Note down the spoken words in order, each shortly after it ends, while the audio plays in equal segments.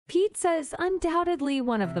Pizza is undoubtedly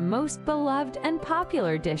one of the most beloved and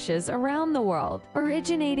popular dishes around the world.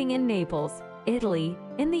 Originating in Naples, Italy,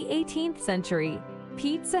 in the 18th century,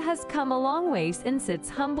 pizza has come a long way since its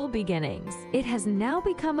humble beginnings. It has now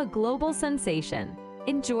become a global sensation,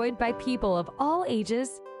 enjoyed by people of all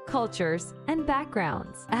ages, cultures, and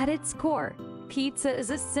backgrounds. At its core, pizza is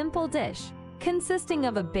a simple dish, consisting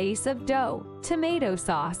of a base of dough, tomato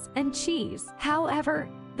sauce, and cheese. However,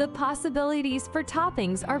 the possibilities for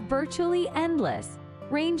toppings are virtually endless,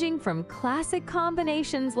 ranging from classic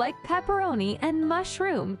combinations like pepperoni and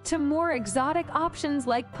mushroom to more exotic options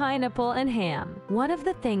like pineapple and ham. One of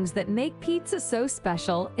the things that make pizza so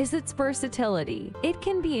special is its versatility. It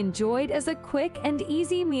can be enjoyed as a quick and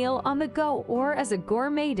easy meal on the go or as a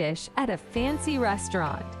gourmet dish at a fancy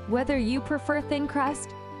restaurant. Whether you prefer thin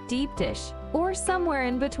crust, deep dish, or somewhere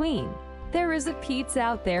in between, there is a pizza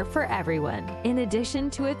out there for everyone. In addition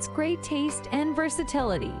to its great taste and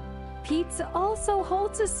versatility, pizza also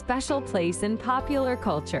holds a special place in popular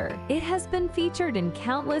culture. It has been featured in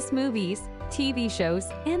countless movies, TV shows,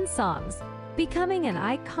 and songs, becoming an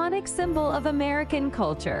iconic symbol of American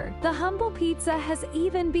culture. The humble pizza has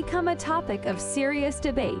even become a topic of serious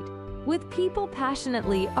debate, with people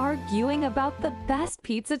passionately arguing about the best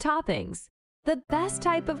pizza toppings, the best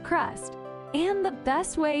type of crust, and the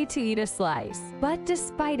best way to eat a slice. But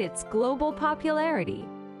despite its global popularity,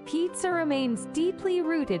 pizza remains deeply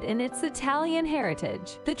rooted in its Italian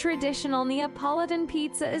heritage. The traditional Neapolitan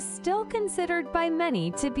pizza is still considered by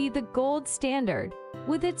many to be the gold standard,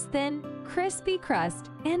 with its thin, crispy crust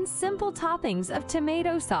and simple toppings of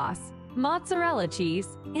tomato sauce, mozzarella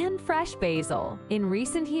cheese, and fresh basil. In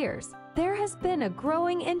recent years, there has been a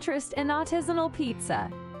growing interest in artisanal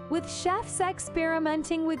pizza, with chefs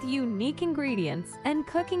experimenting with unique ingredients and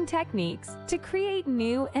cooking techniques to create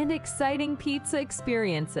new and exciting pizza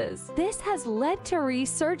experiences. This has led to a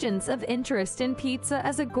resurgence of interest in pizza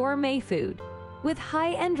as a gourmet food, with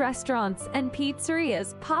high-end restaurants and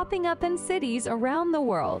pizzerias popping up in cities around the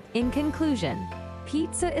world. In conclusion,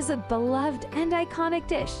 pizza is a beloved and iconic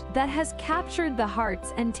dish that has captured the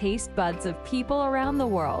hearts and taste buds of people around the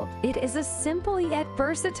world. It is a simple yet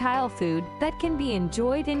versatile food that can be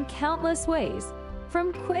enjoyed in countless ways,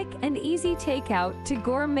 from quick and easy takeout to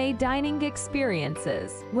gourmet dining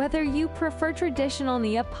experiences. Whether you prefer traditional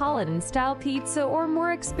Neapolitan-style pizza or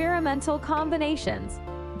more experimental combinations,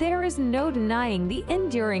 there is no denying the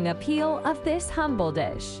enduring appeal of this humble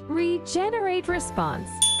dish. Regenerate response.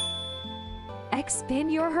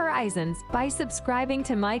 Expand your horizons by subscribing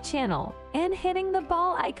to my channel and hitting the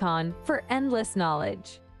bell icon for endless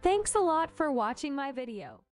knowledge. Thanks a lot for watching my video.